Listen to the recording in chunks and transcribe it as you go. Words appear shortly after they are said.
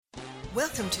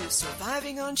Welcome to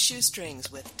Surviving on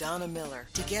Shoestrings with Donna Miller.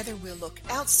 Together we'll look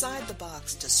outside the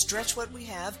box to stretch what we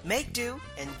have, make do,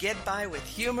 and get by with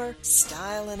humor,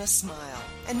 style, and a smile.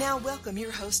 And now welcome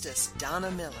your hostess, Donna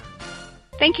Miller.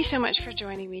 Thank you so much for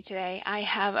joining me today. I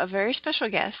have a very special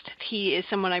guest. He is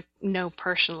someone I know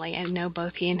personally. I know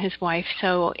both he and his wife,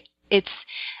 so it's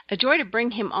a joy to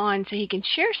bring him on so he can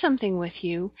share something with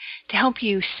you to help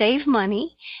you save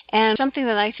money and something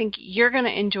that I think you're going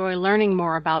to enjoy learning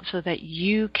more about so that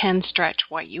you can stretch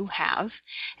what you have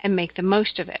and make the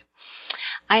most of it.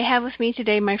 I have with me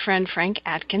today my friend Frank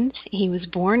Atkins. He was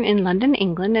born in London,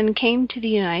 England, and came to the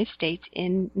United States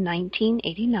in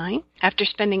 1989 after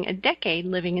spending a decade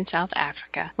living in South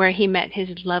Africa, where he met his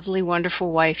lovely,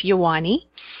 wonderful wife, Yawani,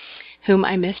 whom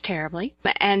I miss terribly.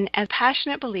 And as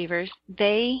passionate believers,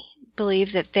 they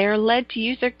believe that they're led to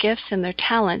use their gifts and their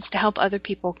talents to help other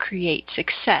people create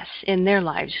success in their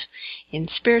lives, in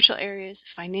spiritual areas,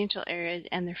 financial areas,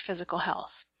 and their physical health.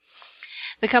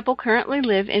 The couple currently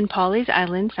live in Pawleys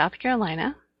Island, South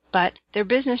Carolina, but their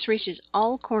business reaches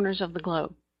all corners of the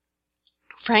globe.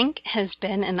 Frank has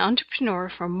been an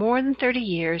entrepreneur for more than 30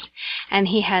 years, and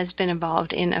he has been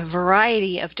involved in a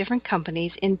variety of different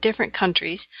companies in different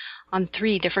countries on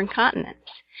 3 different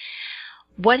continents.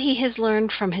 What he has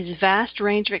learned from his vast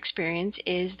range of experience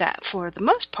is that, for the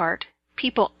most part,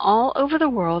 people all over the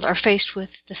world are faced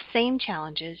with the same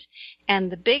challenges,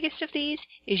 and the biggest of these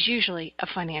is usually a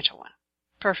financial one.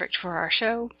 Perfect for our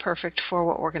show, perfect for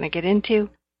what we're going to get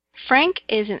into. Frank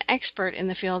is an expert in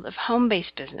the field of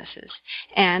home-based businesses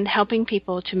and helping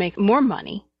people to make more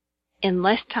money in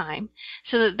less time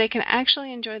so that they can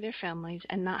actually enjoy their families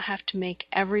and not have to make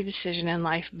every decision in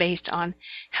life based on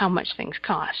how much things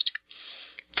cost.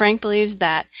 Frank believes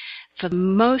that for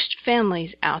most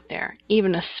families out there,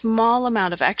 even a small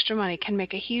amount of extra money can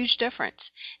make a huge difference,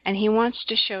 and he wants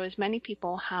to show as many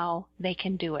people how they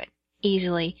can do it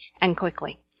easily and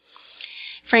quickly.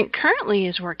 Frank currently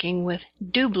is working with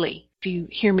Doobly. If you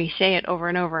hear me say it over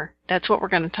and over, that's what we're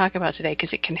going to talk about today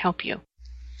because it can help you.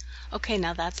 Okay,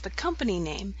 now that's the company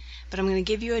name, but I'm going to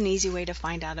give you an easy way to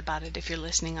find out about it if you're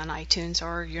listening on iTunes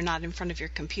or you're not in front of your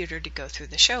computer to go through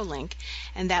the show link,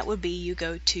 and that would be you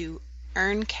go to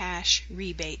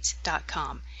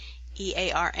earncashrebates.com,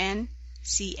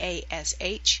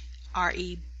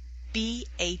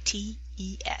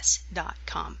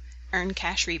 earncashrebates.com,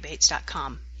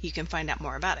 earncashrebates.com. You can find out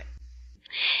more about it.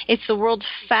 It's the world's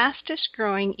fastest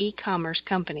growing e-commerce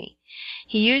company.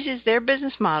 He uses their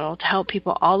business model to help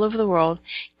people all over the world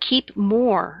keep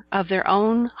more of their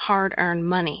own hard-earned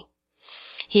money.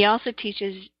 He also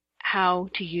teaches how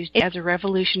to use it as a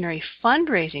revolutionary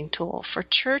fundraising tool for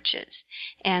churches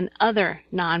and other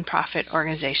nonprofit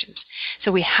organizations.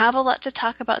 So we have a lot to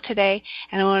talk about today,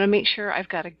 and I want to make sure I've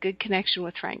got a good connection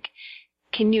with Frank.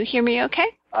 Can you hear me okay?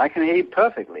 I can hear you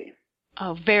perfectly.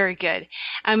 Oh, very good.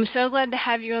 I'm so glad to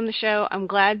have you on the show. I'm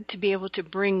glad to be able to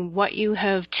bring what you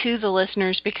have to the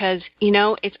listeners because, you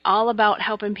know, it's all about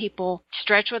helping people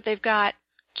stretch what they've got,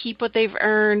 keep what they've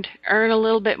earned, earn a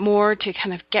little bit more to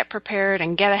kind of get prepared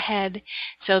and get ahead.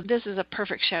 So this is a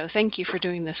perfect show. Thank you for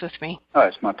doing this with me. Oh,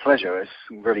 it's my pleasure. It's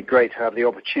really great to have the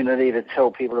opportunity to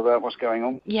tell people about what's going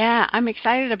on. Yeah, I'm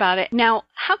excited about it. Now,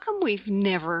 how come we've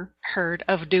never heard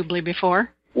of Doobly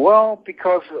before? Well,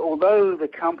 because although the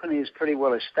company is pretty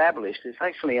well established, it's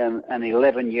actually an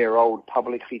 11-year-old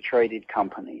publicly traded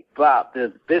company. But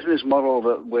the business model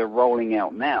that we're rolling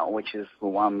out now, which is the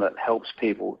one that helps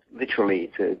people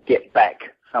literally to get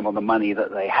back some of the money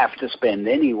that they have to spend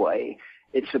anyway,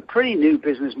 it's a pretty new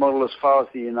business model as far as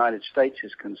the United States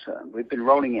is concerned. We've been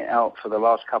rolling it out for the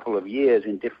last couple of years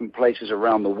in different places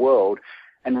around the world,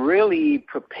 and really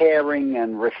preparing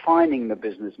and refining the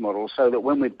business model so that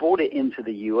when we brought it into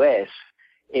the U.S.,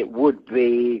 it would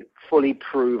be fully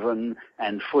proven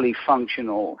and fully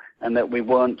functional, and that we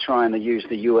weren't trying to use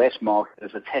the U.S. market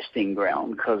as a testing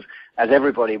ground because, as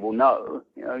everybody will know,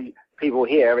 you know, people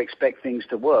here expect things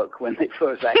to work when they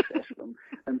first access them.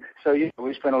 And so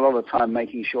we spent a lot of time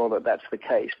making sure that that's the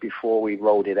case before we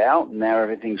rolled it out. Now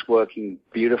everything's working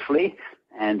beautifully,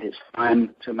 and it's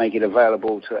time to make it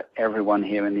available to everyone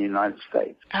here in the United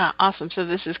States. Awesome. So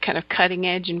this is kind of cutting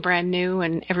edge and brand new,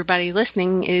 and everybody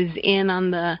listening is in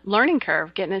on the learning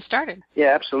curve, getting it started.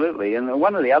 Yeah, absolutely. And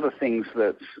one of the other things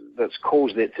that's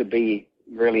caused it to be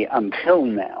really until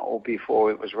now, before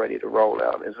it was ready to roll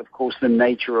out, is, of course, the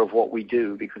nature of what we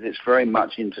do, because it's very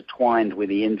much intertwined with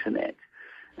the Internet.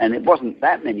 And it wasn't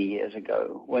that many years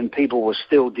ago when people were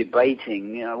still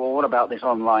debating, you know, well, what about this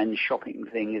online shopping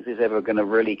thing? Is this ever going to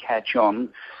really catch on?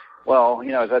 Well,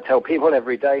 as I tell people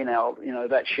every day now,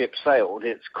 that ship sailed.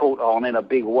 It's caught on in a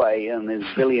big way, and there's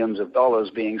billions of dollars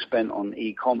being spent on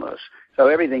e-commerce. So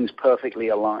everything's perfectly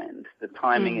aligned. The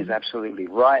timing is absolutely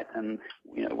right, and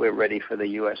we're ready for the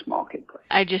U.S. marketplace.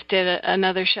 I just did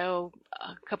another show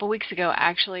a couple weeks ago,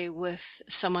 actually, with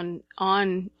someone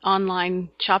on online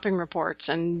shopping reports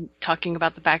and talking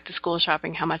about the back-to-school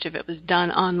shopping, how much of it was done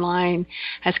online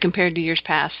as compared to years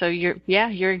past. So you're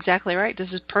exactly right.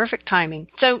 This is perfect timing.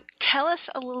 So tell us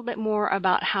a little bit more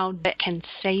about how that can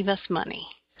save us money.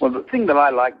 Well, the thing that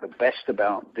I like the best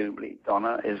about Doobly,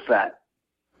 Donna, is that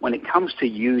when it comes to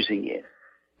using it,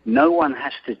 no one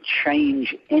has to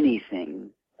change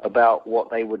anything about what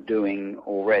they were doing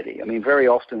already. I mean, very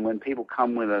often when people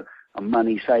come with a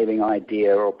money-saving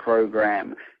idea or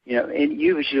program, it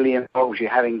usually involves you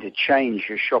having to change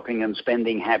your shopping and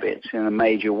spending habits in a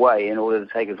major way in order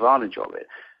to take advantage of it.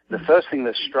 The first thing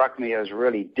that struck me as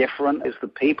really different is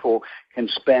that people can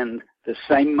spend the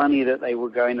same money that they were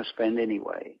going to spend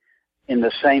anyway, in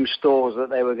the same stores that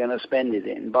they were going to spend it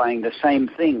in, buying the same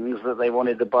things that they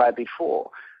wanted to buy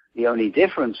before. The only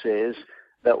difference is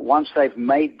that once they've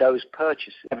made those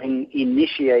purchases, having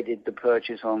initiated the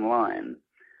purchase online,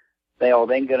 they are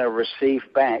then going to receive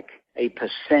back a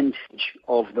percentage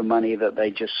of the money that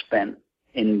they just spent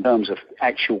in terms of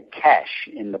actual cash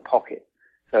in the pocket.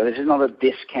 So this is not a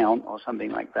discount or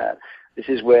something like that. This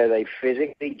is where they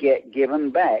physically get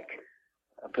given back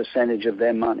a percentage of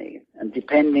their money. And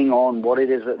depending on what it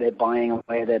is that they're buying and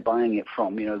where they're buying it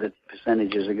from, the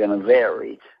percentages are going to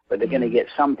vary, but they're going to get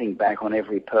something back on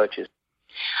every purchase.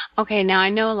 Okay, now I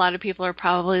know a lot of people are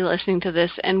probably listening to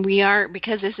this, and we are,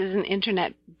 because this is an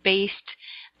internet-based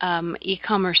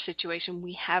e-commerce situation,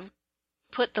 we have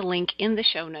put the link in the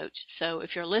show notes. So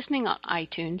if you're listening on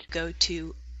iTunes, go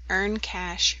to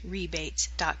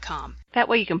earncashrebates.com. That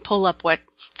way you can pull up what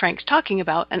Frank's talking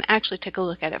about and actually take a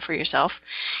look at it for yourself.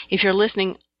 If you're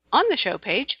listening on the show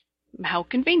page, how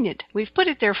convenient. We've put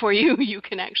it there for you. You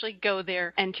can actually go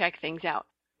there and check things out.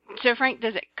 So Frank,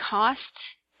 does it cost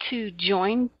to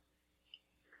join?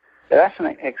 Yeah, that's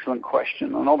an excellent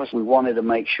question. And obviously we wanted to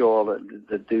make sure that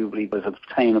the Doobly was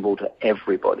obtainable to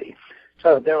everybody.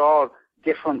 So there are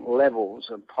different levels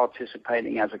of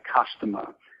participating as a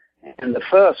customer. And the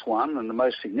first one, and the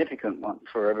most significant one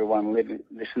for everyone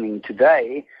listening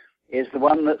today, is the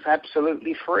one that's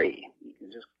absolutely free. You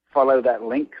can just follow that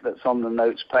link that's on the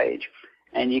notes page,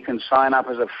 and you can sign up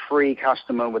as a free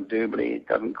customer with Doobly. It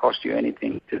doesn't cost you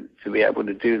anything to be able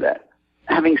to do that.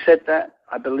 Having said that,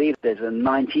 I believe there's a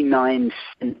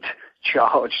 99-cent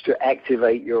charge to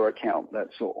activate your account,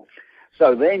 that's all.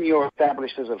 So then you're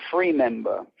established as a free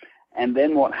member, and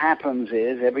then what happens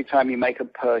is every time you make a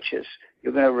purchase,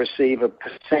 you're going to receive a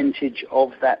percentage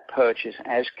of that purchase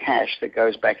as cash that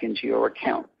goes back into your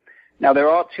account. Now, there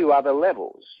are two other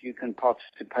levels. You can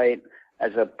participate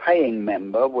as a paying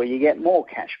member where you get more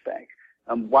cash back.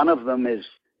 And one of them is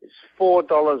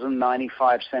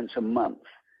 $4.95 a month.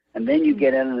 And then you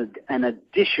get an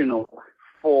additional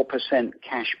 4%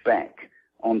 cash back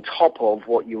on top of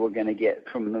what you were going to get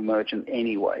from the merchant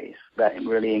anyways. That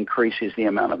really increases the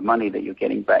amount of money that you're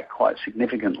getting back quite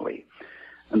significantly.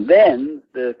 And then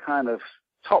the kind of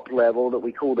top level that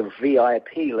we call the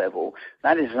VIP level,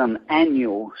 that is an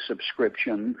annual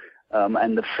subscription,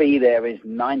 and the fee there is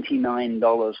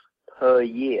 $99 per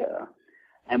year.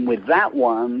 And with that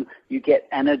one, you get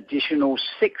an additional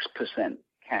 6%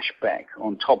 cash back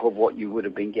on top of what you would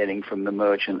have been getting from the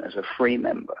merchant as a free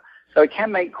member. So it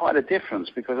can make quite a difference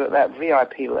because at that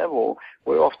VIP level,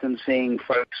 we're often seeing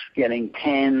folks getting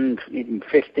 10, even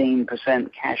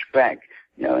 15% cash back.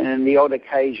 And in the odd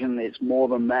occasion, it's more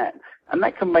than that. And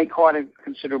that can make quite a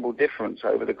considerable difference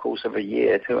over the course of a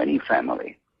year to any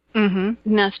family. Mm-hmm.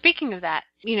 Now, speaking of that,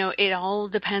 it all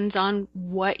depends on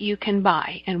what you can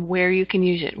buy and where you can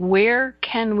use it. Where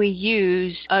can we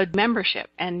use a membership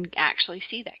and actually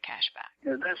see that cash back?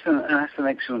 Yeah, that's an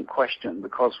excellent question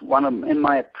because in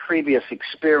my previous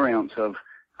experience of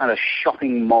kind of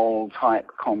shopping mall type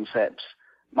concepts,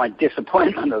 my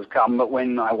disappointment has come that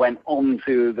when I went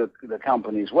onto the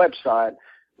company's website,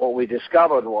 what we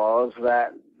discovered was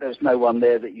that there's no one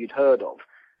there that you'd heard of.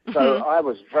 So I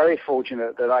was very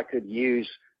fortunate that I could use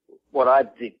what I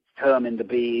determined to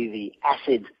be the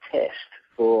acid test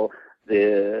for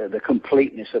the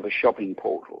completeness of a shopping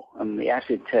portal. And the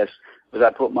acid test was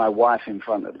I put my wife in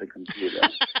front of the computer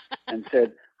and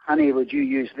said, honey, would you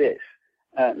use this?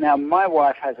 Now, my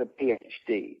wife has a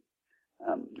PhD.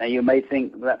 Now, you may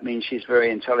think that means she's very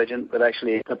intelligent, but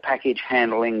actually it's a package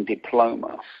handling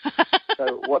diploma.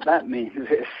 So what that means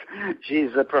is she's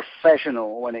a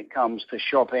professional when it comes to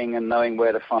shopping and knowing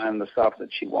where to find the stuff that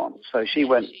she wants. So she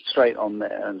went straight on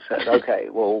there and said, okay,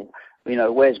 well,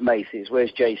 where's Macy's?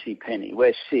 Where's JCPenney?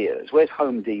 Where's Sears? Where's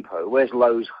Home Depot? Where's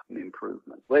Lowe's Home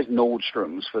Improvement? Where's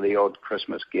Nordstrom's for the odd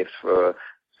Christmas gift for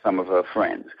some of her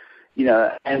friends?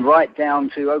 And right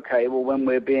down to, okay, well, when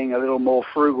we're being a little more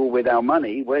frugal with our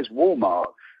money, where's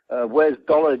Walmart? Where's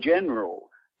Dollar General?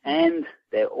 And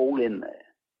they're all in there.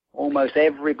 Almost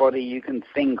everybody you can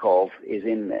think of is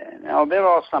in there. Now, there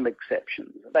are some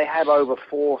exceptions. They have over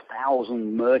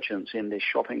 4,000 merchants in this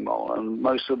shopping mall, and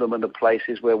most of them are the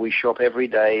places where we shop every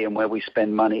day and where we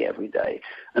spend money every day.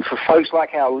 And for folks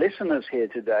like our listeners here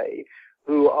today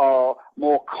who are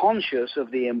more conscious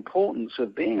of the importance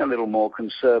of being a little more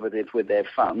conservative with their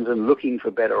funds and looking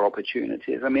for better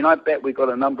opportunities, I mean, I bet we've got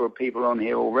a number of people on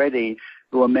here already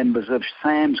who are members of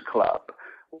Sam's Club.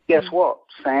 Guess what?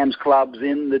 Sam's Club's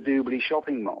in the Doobly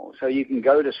shopping mall. So you can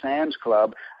go to Sam's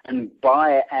Club and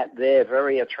buy it at their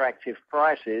very attractive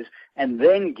prices and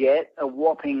then get a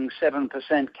whopping 7%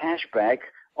 cash back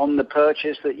on the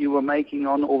purchase that you were making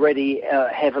on already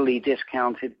heavily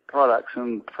discounted products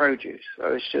and produce.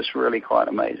 So it's just really quite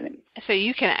amazing. So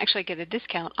you can actually get a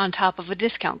discount on top of a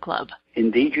discount club.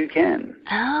 Indeed you can.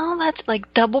 Oh, that's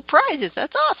like double prizes.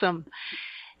 That's awesome.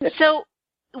 So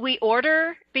we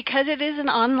order, because it is an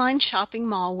online shopping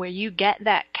mall where you get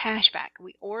that cash back,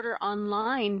 we order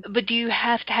online, but do you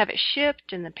have to have it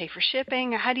shipped and then pay for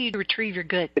shipping, or how do you retrieve your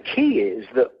goods? The key is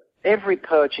that every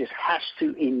purchase has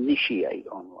to initiate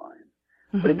online,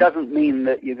 but it doesn't mean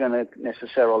that you're going to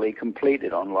necessarily complete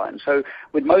it online. So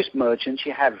with most merchants,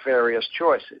 you have various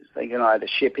choices. They can either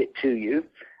ship it to you,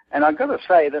 and I've got to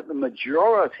say that the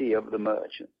majority of the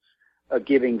merchants are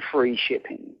giving free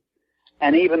shipping.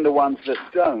 And even the ones that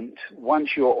don't,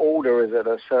 once your order is at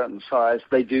a certain size,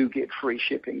 they do get free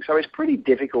shipping. So it's pretty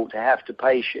difficult to have to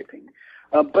pay shipping.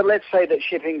 But let's say that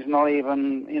shipping's not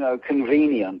even,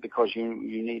 convenient because you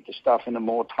need the stuff in a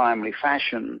more timely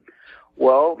fashion.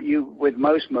 Well, with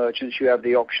most merchants, you have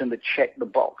the option to check the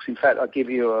box. In fact, I'll give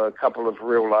you a couple of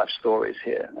real-life stories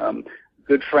here. A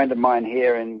good friend of mine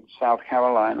here in South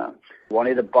Carolina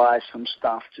wanted to buy some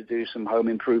stuff to do some home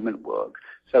improvement work.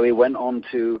 So he went on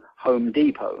to Home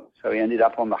Depot. So he ended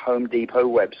up on the Home Depot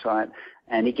website,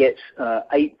 and he gets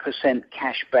 8%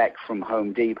 cash back from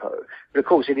Home Depot. But, of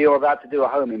course, if you're about to do a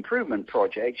home improvement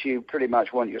project, you pretty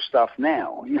much want your stuff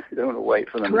now. You don't want to wait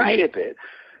for them to ship it.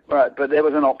 Right, but there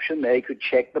was an option there. He could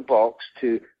check the box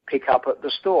to pick up at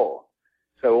the store.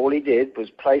 So all he did was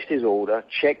placed his order,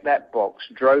 checked that box,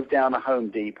 drove down to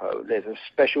Home Depot. There's a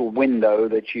special window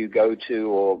that you go to,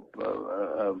 or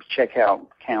a checkout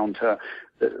counter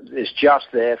that is just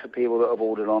there for people that have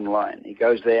ordered online. He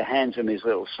goes there, hands them his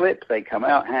little slip. They come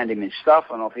out, hand him his stuff,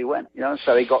 and off he went.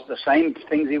 So he got the same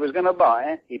things he was going to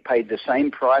buy. He paid the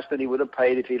same price that he would have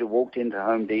paid if he'd have walked into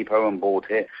Home Depot and bought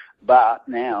it. But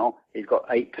now he's got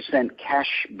 8%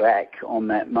 cash back on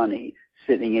that money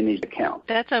sitting in his account.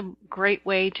 That's a great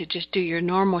way to just do your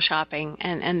normal shopping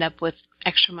and end up with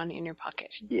extra money in your pocket.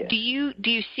 Yeah. Do you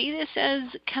see this as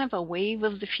kind of a wave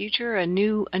of the future, a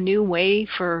new way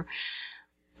for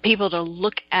people to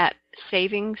look at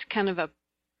savings, it's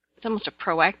almost a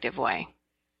proactive way?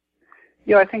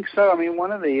 Yeah, I think so. I mean,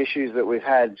 one of the issues that we've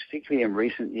had, particularly in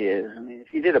recent years,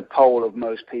 if you did a poll of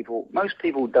most people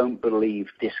don't believe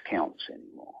discounts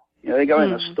anymore. They go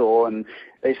in a store and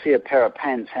they see a pair of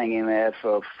pants hanging there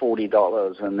for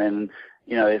 $40, and then,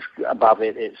 if above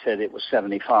it said it was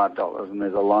 $75, and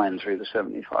there's a line through the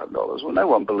 $75. Well, no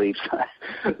one believes that.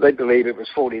 They believe it was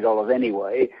 $40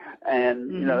 anyway,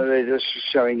 and, they're just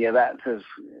showing you that as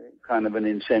kind of an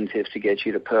incentive to get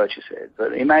you to purchase it.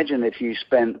 But imagine if you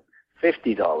spent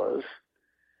 $50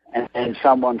 and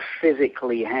someone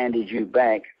physically handed you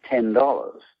back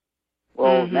 $10.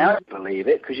 Well, now you believe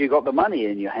it because you got the money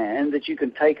in your hand that you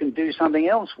can take and do something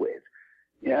else with.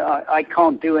 I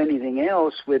can't do anything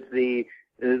else with the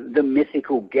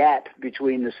mythical gap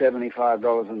between the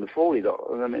 $75 and the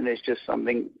 $40. I mean, there's just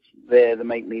something there to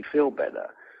make me feel better.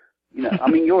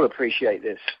 You'll appreciate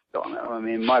this, Donna. I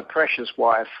mean, my precious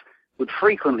wife would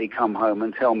frequently come home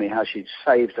and tell me how she'd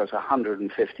saved us $150.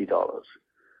 Say,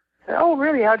 oh,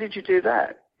 really? How did you do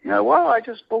that? Well, I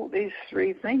just bought these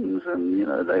 3 things, and,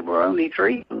 they were only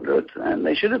 $300, and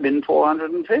they should have been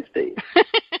 $450.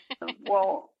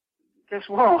 Well, guess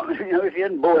what? If you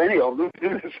hadn't bought any of them, we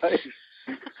could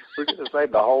have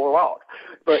saved the whole lot.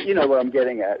 But you know what I'm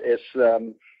getting at.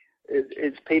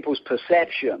 It's people's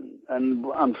perception, and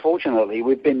unfortunately,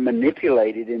 we've been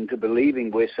manipulated into believing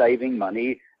we're saving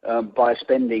money by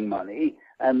spending money,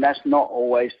 and that's not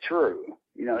always true.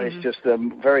 It's just a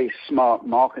very smart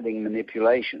marketing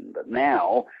manipulation. But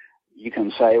now you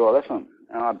can say, well, listen,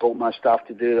 I bought my stuff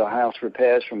to do the house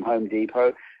repairs from Home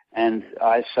Depot, and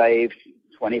I saved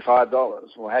 $25.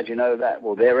 Well, how'd you know that?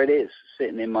 Well, there it is,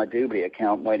 sitting in my Doobly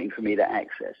account waiting for me to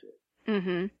access it.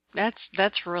 Mm-hmm.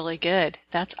 That's really good.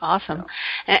 That's awesome.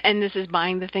 Yeah. And this is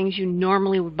buying the things you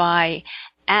normally would buy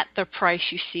at the price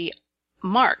you see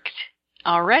marked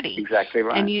already. Exactly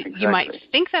right. And you might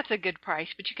think that's a good price,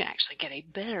 but you can actually get a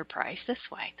better price this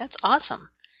way. That's awesome.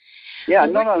 Yeah,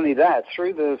 not only that,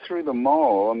 through the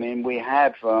mall, I mean, we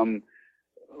have a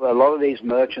lot of these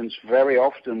merchants very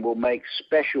often will make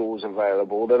specials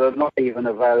available that are not even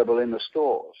available in the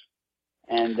stores.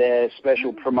 And they're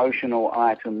special promotional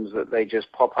items that they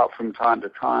just pop up from time to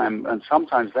time, and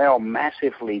sometimes they are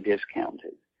massively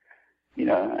discounted.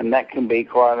 And that can be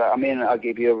I'll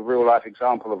give you a real-life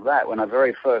example of that. When I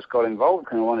very first got involved,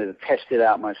 I wanted to test it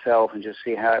out myself and just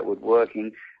see how it was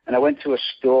working. And I went to a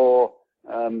store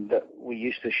that we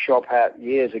used to shop at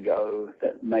years ago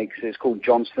it's called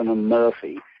Johnston &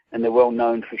 Murphy, and they're well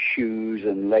known for shoes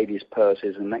and ladies'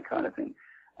 purses and that kind of thing.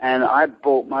 And I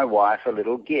bought my wife a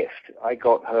little gift. I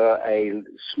got her a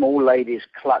small ladies'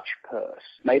 clutch purse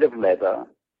made of leather,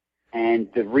 and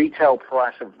the retail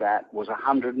price of that was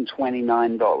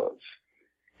 $129.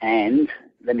 And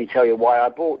let me tell you why I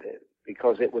bought it,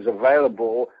 because it was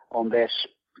available on their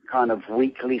kind of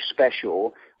weekly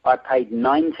special. I paid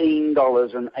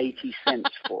 $19.80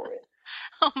 for it.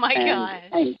 Oh my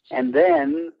gosh! And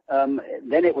then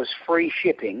it was free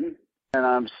shipping, and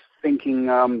I'm thinking,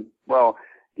 I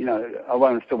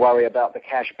won't have to worry about the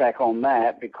cash back on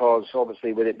that, because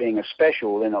obviously with it being a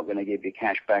special, they're not going to give you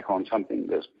cash back on something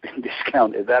that's been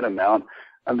discounted that amount.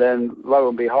 And then lo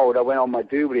and behold, I went on my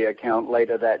Doobly account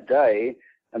later that day,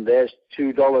 and there's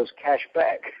 $2 cash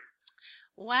back.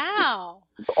 Wow.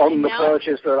 On the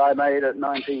purchase that I made at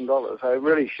 $19. So it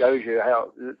really shows you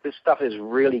how this stuff is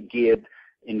really geared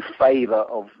in favor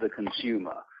of the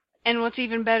consumer. And what's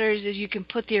even better is you can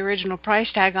put the original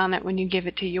price tag on it when you give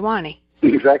it to Ioane.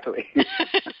 Exactly.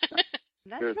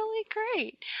 That's really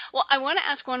great. Well, I want to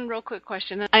ask one real quick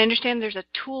question. I understand there's a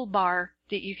toolbar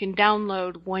that you can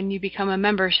download when you become a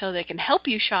member so they can help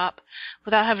you shop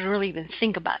without having to really even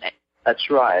think about it.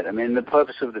 That's right. I mean, the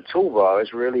purpose of the toolbar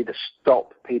is really to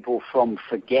stop people from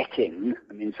forgetting.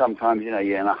 I mean, sometimes,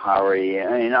 you're in a hurry.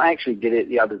 I mean, I actually did it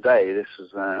the other day. This is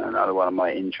another one of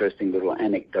my interesting little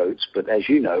anecdotes. But as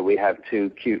you know, we have two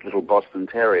cute little Boston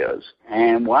Terriers.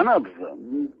 And one of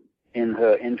them, in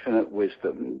her infinite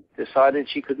wisdom, decided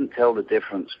she couldn't tell the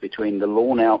difference between the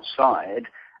lawn outside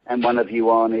and one of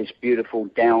Ioane's beautiful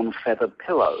down feather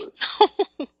pillows.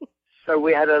 So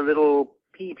we had a little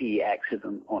pee-pee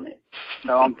accident on it.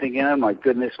 So I'm thinking, oh my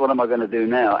goodness, what am I going to do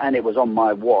now? And it was on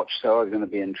my watch, so I was going to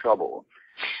be in trouble.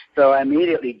 So I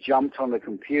immediately jumped on the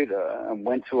computer and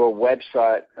went to a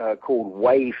website called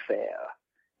Wayfair.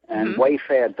 And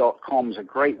Wayfair.com is a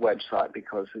great website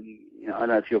because, I don't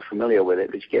know if you're familiar with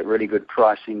it, but you get really good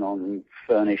pricing on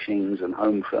furnishings and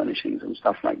home furnishings and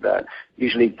stuff like that,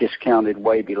 usually discounted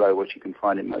way below what you can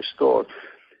find in most stores.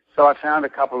 So I found a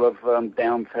couple of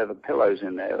down feather pillows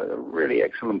in there at a really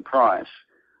excellent price.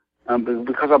 But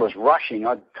because I was rushing,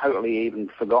 I'd totally even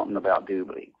forgotten about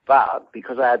Doobly. But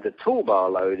because I had the toolbar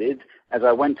loaded, as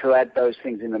I went to add those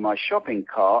things into my shopping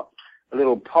cart, a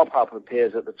little pop-up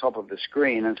appears at the top of the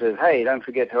screen and says, hey, don't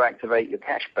forget to activate your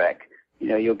cashback.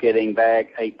 You're getting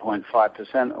back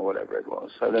 8.5% or whatever it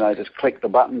was. So then I just clicked the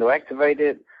button to activate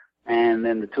it, and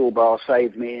then the toolbar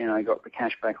saved me, and I got the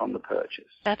cash back on the purchase.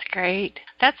 That's great.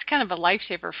 That's kind of a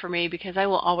lifesaver for me because I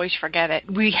will always forget it.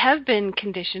 We have been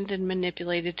conditioned and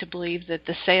manipulated to believe that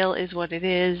the sale is what it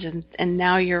is, and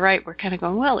now you're right. We're kind of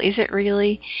going, well, is it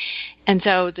really? And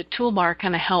so the toolbar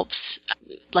kind of helps,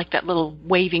 like that little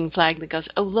waving flag that goes,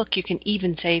 oh, look, you can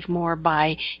even save more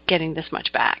by getting this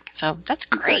much back. So that's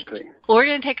great. Exactly. Well, we're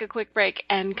going to take a quick break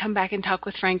and come back and talk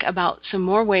with Frank about some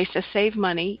more ways to save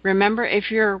money. Remember,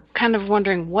 if you're kind of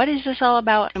wondering, what is this all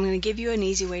about? I'm going to give you an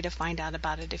easy way to find out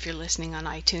about it if you're listening on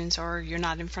iTunes or you're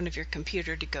not in front of your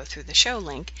computer to go through the show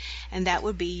link. And that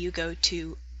would be you go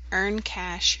to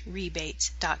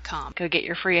earncashrebates.com. Go get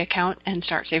your free account and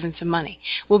start saving some money.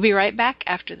 We'll be right back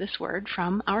after this word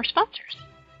from our sponsors.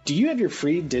 Do you have your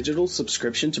free digital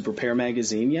subscription to Prepare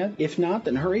Magazine yet? If not,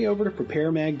 then hurry over to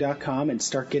preparemag.com and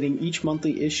start getting each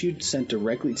monthly issue sent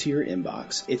directly to your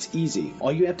inbox. It's easy.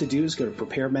 All you have to do is go to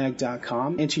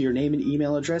preparemag.com, enter your name and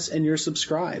email address, and you're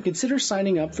subscribed. Consider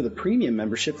signing up for the premium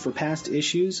membership for past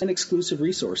issues and exclusive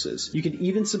resources. You can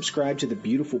even subscribe to the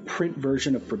beautiful print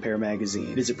version of Prepare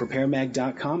Magazine. Visit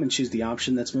preparemag.com and choose the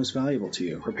option that's most valuable to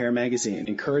you. Prepare Magazine,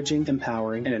 encouraging,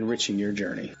 empowering, and enriching your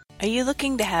journey. Are you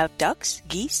looking to have ducks,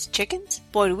 geese, chickens?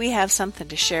 Boy, do we have something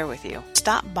to share with you.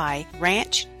 Stop by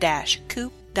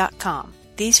ranch-coop.com.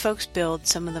 These folks build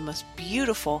some of the most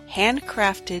beautiful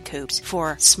handcrafted coops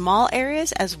for small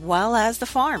areas as well as the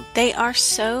farm. They are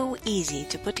so easy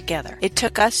to put together. It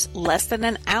took us less than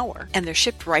an hour, and they're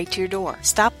shipped right to your door.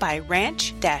 Stop by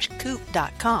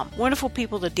ranch-coop.com. Wonderful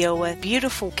people to deal with,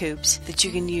 beautiful coops that you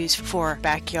can use for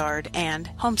backyard and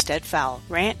homestead fowl.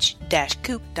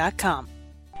 ranch-coop.com.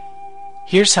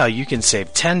 Here's how you can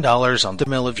save $10 on the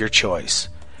mill of your choice.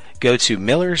 Go to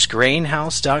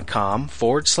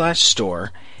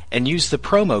millersgrainhouse.com/store and use the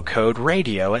promo code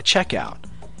RADIO at checkout.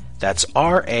 That's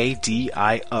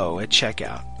RADIO at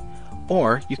checkout.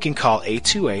 Or you can call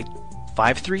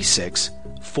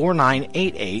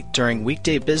 828-536-4988 during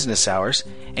weekday business hours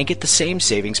and get the same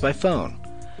savings by phone.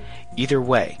 Either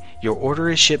way, your order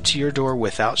is shipped to your door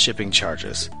without shipping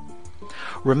charges.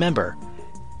 Remember,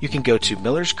 you can go to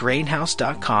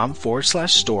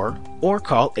millersgrainhouse.com/store or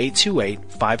call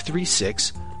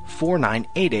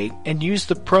 828-536-4988 and use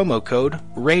the promo code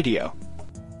RADIO.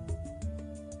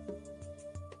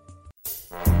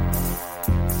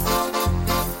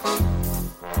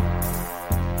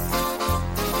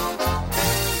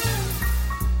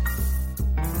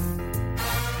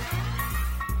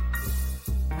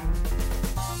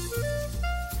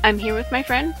 I'm here with my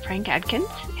friend Frank Adkins,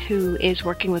 who is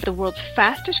working with the world's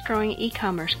fastest growing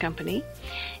e-commerce company.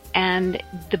 And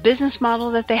the business model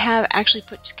that they have actually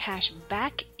puts cash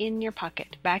back in your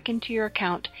pocket, back into your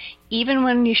account, even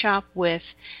when you shop with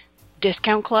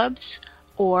discount clubs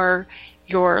or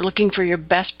you're looking for your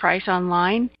best price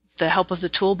online, the help of the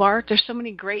toolbar. There's so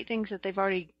many great things that they've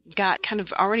already got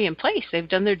already in place. They've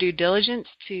done their due diligence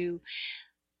to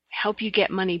help you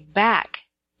get money back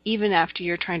even after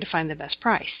you're trying to find the best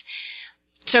price.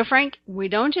 So, Frank, we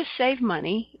don't just save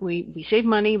money. We save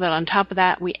money, but on top of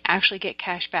that, we actually get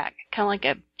cash back, kind of like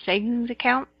a savings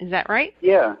account. Is that right?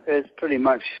 Yeah, it's pretty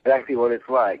much exactly what it's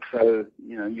like. So,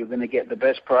 you're going to get the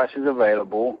best prices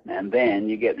available, and then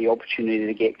you get the opportunity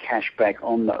to get cash back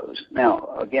on those.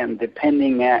 Now, again,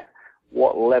 depending at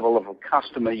what level of a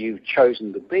customer you've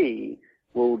chosen to be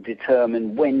will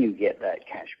determine when you get that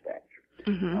cash back.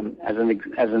 Mm-hmm. As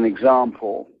an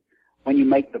example, when you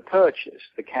make the purchase,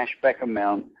 the cashback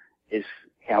amount is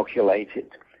calculated,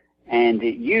 and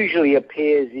it usually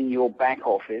appears in your back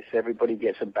office. Everybody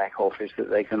gets a back office that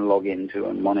they can log into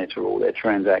and monitor all their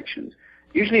transactions.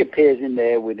 Usually appears in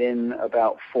there within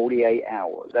about 48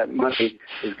 hours. That money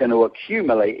is going to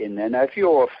accumulate in there. Now, if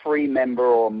you're a free member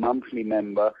or a monthly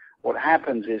member, what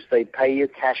happens is they pay your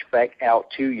cash back out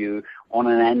to you on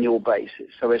an annual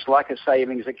basis. So it's like a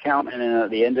savings account, and then at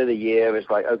the end of the year,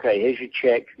 it's like, okay, here's your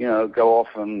check, go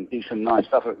off and do some nice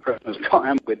stuff at Christmas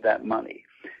time with that money.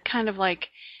 Kind of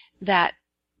like that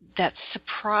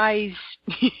surprise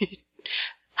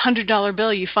 $100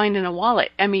 bill you find in a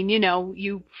wallet. I mean,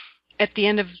 you at the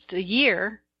end of the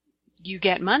year, you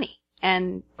get money.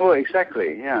 And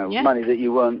exactly, money that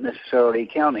you weren't necessarily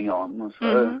counting on. So,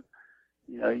 mm-hmm.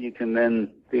 You can then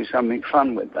do something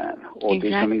fun with that, or do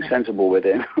something sensible with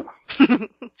it.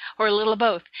 Or a little of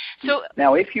both. So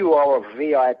now, if you are a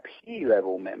VIP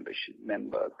level member,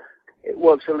 it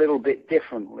works a little bit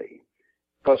differently.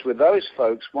 Because with those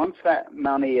folks, once that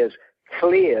money is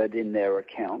cleared in their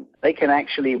account, they can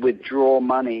actually withdraw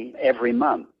money every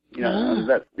month. And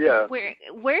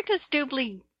Where does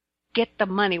Doobly get the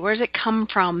money? Where does it come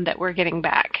from that we're getting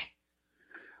back?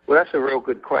 Well, that's a real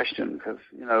good question, because,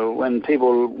 when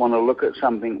people want to look at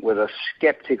something with a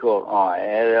skeptical eye,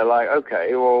 they're like,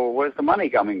 okay, well, where's the money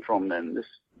coming from then? This,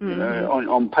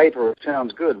 on paper it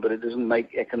sounds good, but it doesn't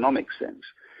make economic sense.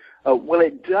 Well,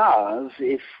 it does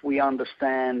if we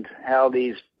understand how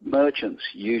these merchants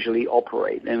usually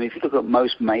operate. And if you look at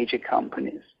most major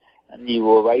companies and you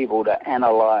were able to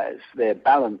analyze their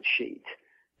balance sheet,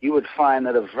 you would find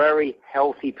that a very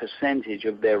healthy percentage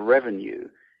of their revenue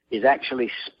is actually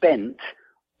spent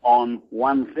on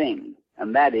one thing,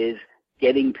 and that is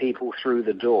getting people through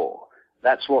the door.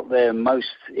 That's what they're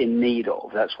most in need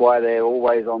of. That's why they're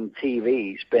always on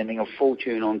TV, spending a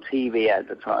fortune on TV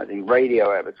advertising,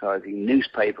 radio advertising,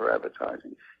 newspaper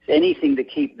advertising, anything to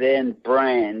keep their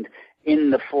brand in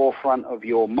the forefront of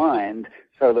your mind,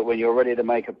 so that when you're ready to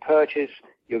make a purchase,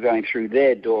 you're going through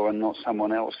their door and not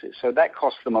someone else's. So that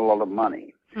costs them a lot of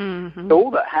money. Mm-hmm. So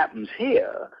all that happens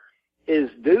here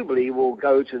is Doobly will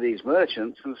go to these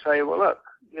merchants and say, well, look,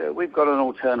 we've got an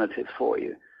alternative for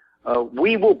you.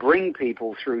 We will bring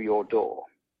people through your door.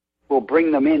 We'll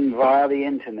bring them in via the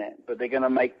internet, but they're going to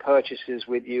make purchases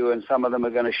with you, and some of them are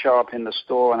going to show up in the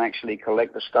store and actually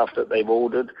collect the stuff that they've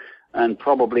ordered. And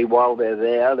probably while they're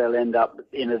there, they'll end up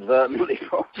inadvertently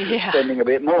spending a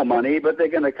bit more money, but they're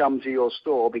going to come to your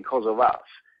store because of us.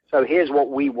 So here's what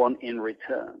we want in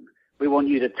return. We want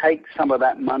you to take some of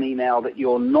that money now that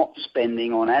you're not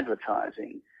spending on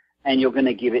advertising, and you're going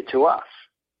to give it to us.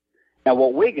 Now,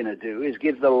 what we're going to do is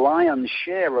give the lion's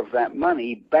share of that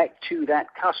money back to that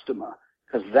customer,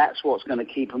 because that's what's going to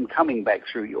keep them coming back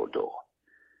through your door.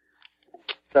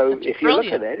 So if you look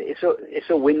at it, it's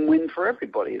a win-win for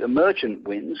everybody. The merchant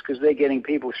wins because they're getting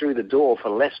people through the door for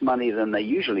less money than they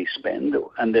usually spend,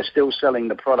 and they're still selling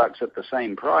the products at the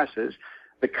same prices.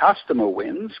 The customer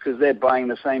wins because they're buying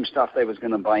the same stuff they was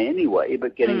going to buy anyway,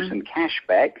 but getting some cash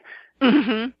back.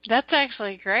 Mm-hmm. That's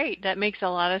actually great. That makes a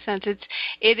lot of sense.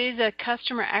 It is a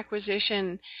customer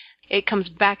acquisition. It comes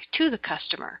back to the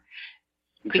customer.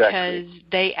 Because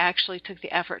they actually took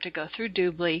the effort to go through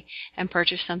Doobly and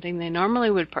purchase something they normally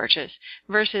would purchase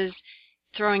versus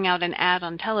throwing out an ad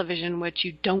on television, which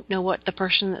you don't know what the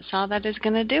person that saw that is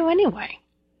going to do anyway.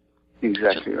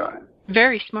 Exactly right.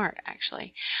 Very smart,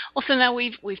 actually. Well, so now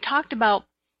we've talked about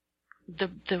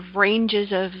the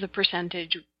ranges of the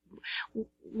percentage.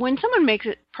 When someone makes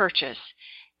a purchase,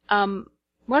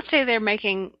 let's say they're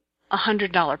making a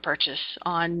 $100 purchase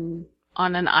on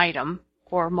an item,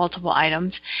 or multiple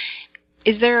items,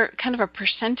 is there kind of a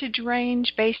percentage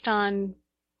range based on,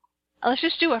 let's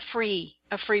just do a free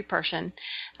person.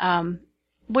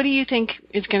 What do you think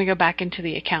is going to go back into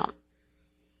the account?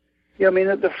 Yeah, I mean,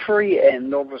 at the free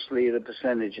end, obviously the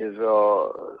percentages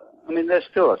are, I mean, they're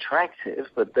still attractive,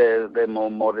 but they're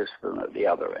more modest than at the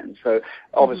other end. So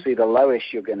obviously the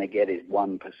lowest you're going to get is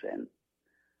 1%.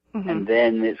 And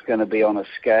then it's going to be on a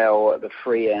scale at the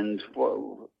free end.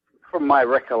 Well, from my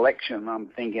recollection, I'm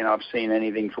thinking I've seen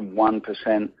anything from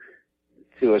 1%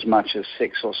 to as much as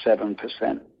 6 or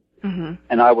 7%.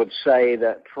 And I would say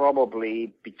that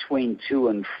probably between 2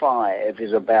 and 5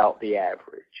 is about the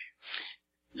average.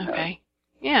 Okay.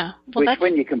 Yeah. Well, which,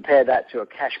 when you compare that to a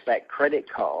cashback credit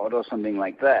card or something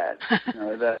like that,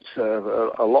 that's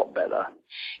a lot better.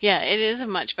 Yeah, it is a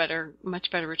much better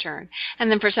return.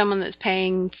 And then for someone that's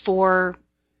paying for,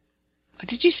 what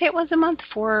did you say it was a month?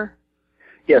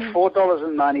 Yeah,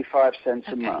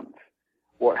 $4.95 a month.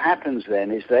 What happens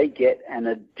then is they get an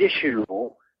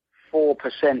additional 4%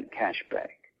 cash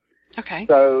back. Okay.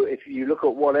 So if you look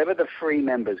at whatever the free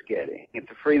member's getting, if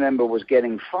the free member was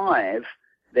getting 5,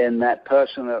 then that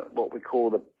person at what we call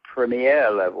the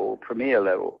premier level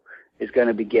is going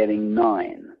to be getting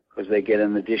 9 because they get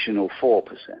an additional 4%.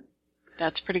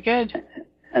 That's pretty good.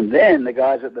 And then the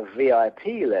guys at the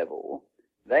VIP level,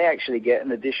 they actually get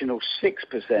an additional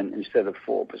 6% instead of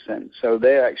 4%. So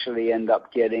they actually end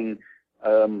up getting,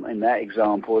 in that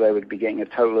example, they would be getting a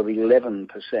total of 11%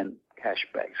 cash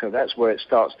back. So that's where it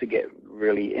starts to get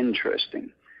really interesting.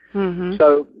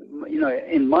 So,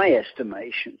 in my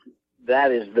estimation,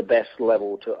 that is the best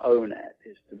level to own at,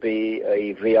 is to be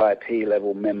a VIP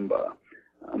level member.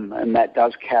 And that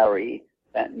does carry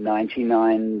that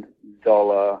 $99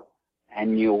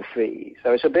 annual fee.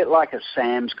 So it's a bit like a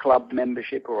Sam's Club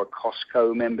membership or a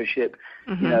Costco membership.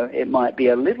 It might be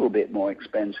a little bit more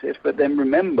expensive, but then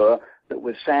remember that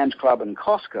with Sam's Club and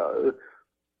Costco,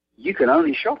 you can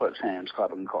only shop at Sam's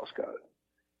Club and Costco.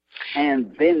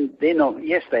 And then they're not,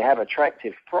 yes, they have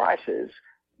attractive prices,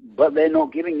 but they're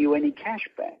not giving you any cash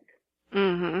back.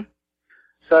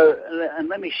 So, and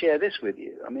let me share this with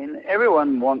you. I mean,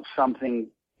 everyone wants something,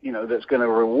 that's going to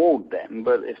reward them,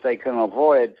 but if they can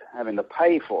avoid having to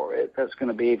pay for it, that's going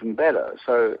to be even better.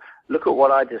 So look at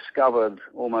what I discovered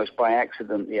almost by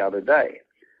accident the other day.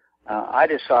 I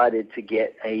decided to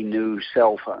get a new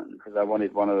cell phone because I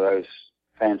wanted one of those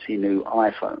fancy new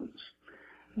iPhones.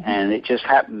 And it just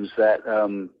happens that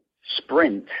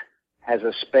Sprint has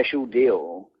a special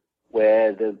deal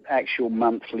where the actual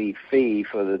monthly fee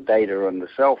for the data on the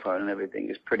cell phone and everything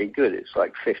is pretty good. It's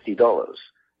like $50,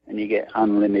 and you get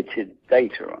unlimited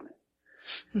data on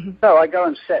it. So I go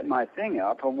and set my thing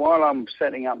up, and while I'm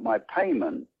setting up my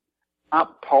payment,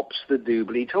 up pops the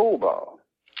Doobly toolbar.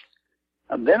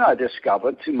 And then I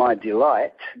discovered, to my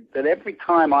delight, that every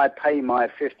time I pay my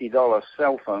 $50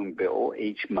 cell phone bill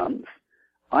each month,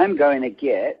 I'm going to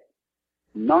get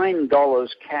 $9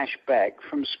 cash back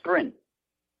from Sprint.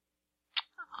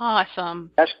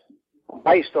 Awesome. That's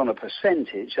based on a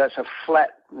percentage. That's a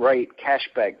flat rate cash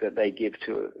back that they give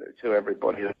to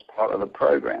everybody that's part of the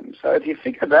program. So if you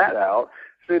figure that out,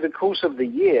 through the course of the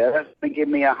year, that's going to give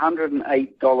me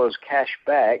 $108 cash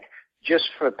back just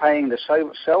for paying the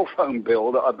cell phone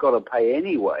bill that I've got to pay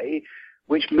anyway,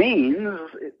 which means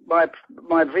my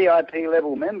VIP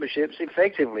level membership's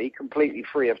effectively completely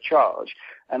free of charge.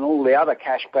 and all the other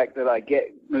cash back that I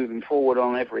get moving forward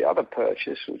on every other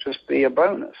purchase will just be a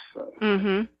bonus. So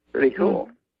pretty cool.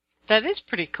 That is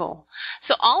pretty cool.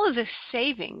 So all of this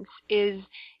savings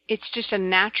it's just a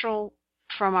natural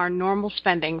from our normal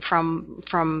spending, from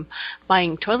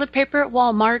buying toilet paper at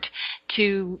Walmart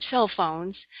to cell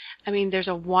phones. I mean, there's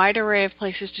a wide array of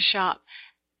places to shop.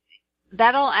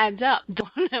 That all adds up.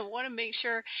 I want to make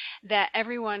sure that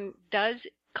everyone does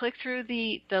click through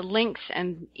the links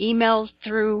and emails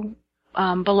through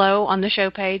below on the show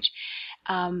page.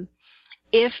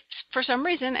 If for some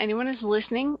reason anyone is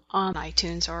listening on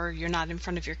iTunes or you're not in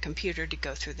front of your computer to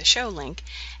go through the show link,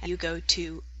 and you go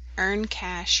to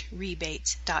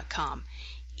earncashrebates.com,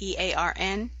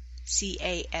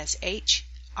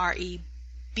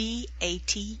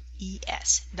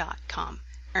 earncashrebates.com,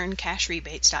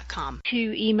 earncashrebates.com. To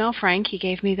email Frank, he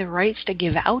gave me the rights to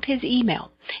give out his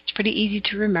email. It's pretty easy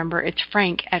to remember. It's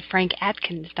Frank at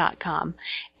frankatkins.com,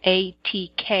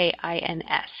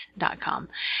 ATKINS.com.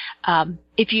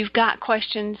 If you've got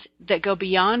questions that go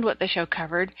beyond what the show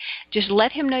covered, just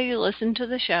let him know you listened to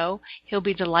the show. He'll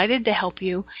be delighted to help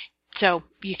you. So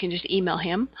you can just email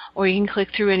him, or you can click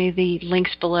through any of the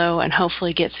links below and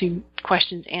hopefully get some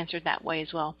questions answered that way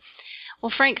as well.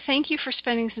 Well, Frank, thank you for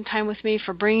spending some time with me,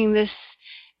 for bringing this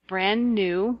brand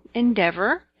new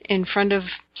endeavor in front of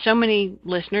so many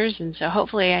listeners. And so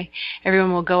hopefully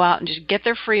everyone will go out and just get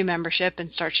their free membership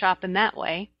and start shopping that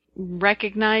way.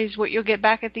 Recognize what you'll get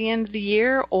back at the end of the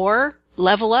year, or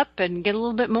level up and get a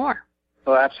little bit more.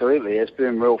 Well, absolutely. It's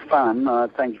been real fun.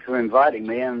 Thank you for inviting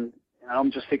me. And I'm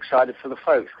just excited for the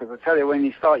folks, because I tell you, when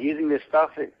you start using this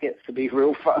stuff, it gets to be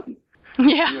real fun.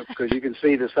 Yeah. Because you can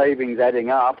see the savings adding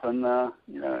up, and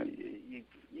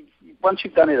once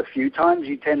you've done it a few times,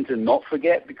 you tend to not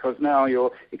forget, because now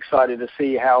you're excited to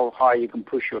see how high you can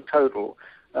push your total.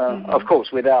 Of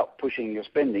course, without pushing your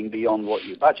spending beyond what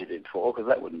you budgeted for, because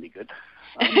that wouldn't be good.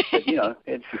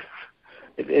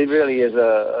 But it really is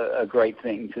a great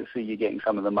thing to see you getting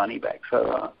some of the money back.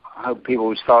 So I hope people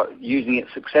will start using it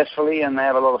successfully and they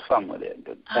have a lot of fun with it.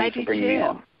 But thanks for bringing me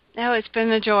on. Oh, it's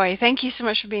been a joy. Thank you so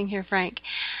much for being here, Frank.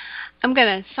 I'm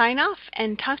going to sign off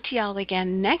and talk to y'all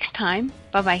again next time.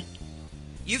 Bye-bye.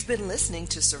 You've been listening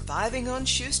to Surviving on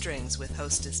Shoestrings with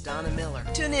hostess Donna Miller.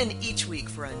 Tune in each week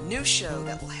for a new show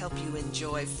that will help you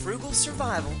enjoy frugal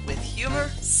survival with humor,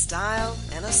 style,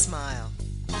 and a smile.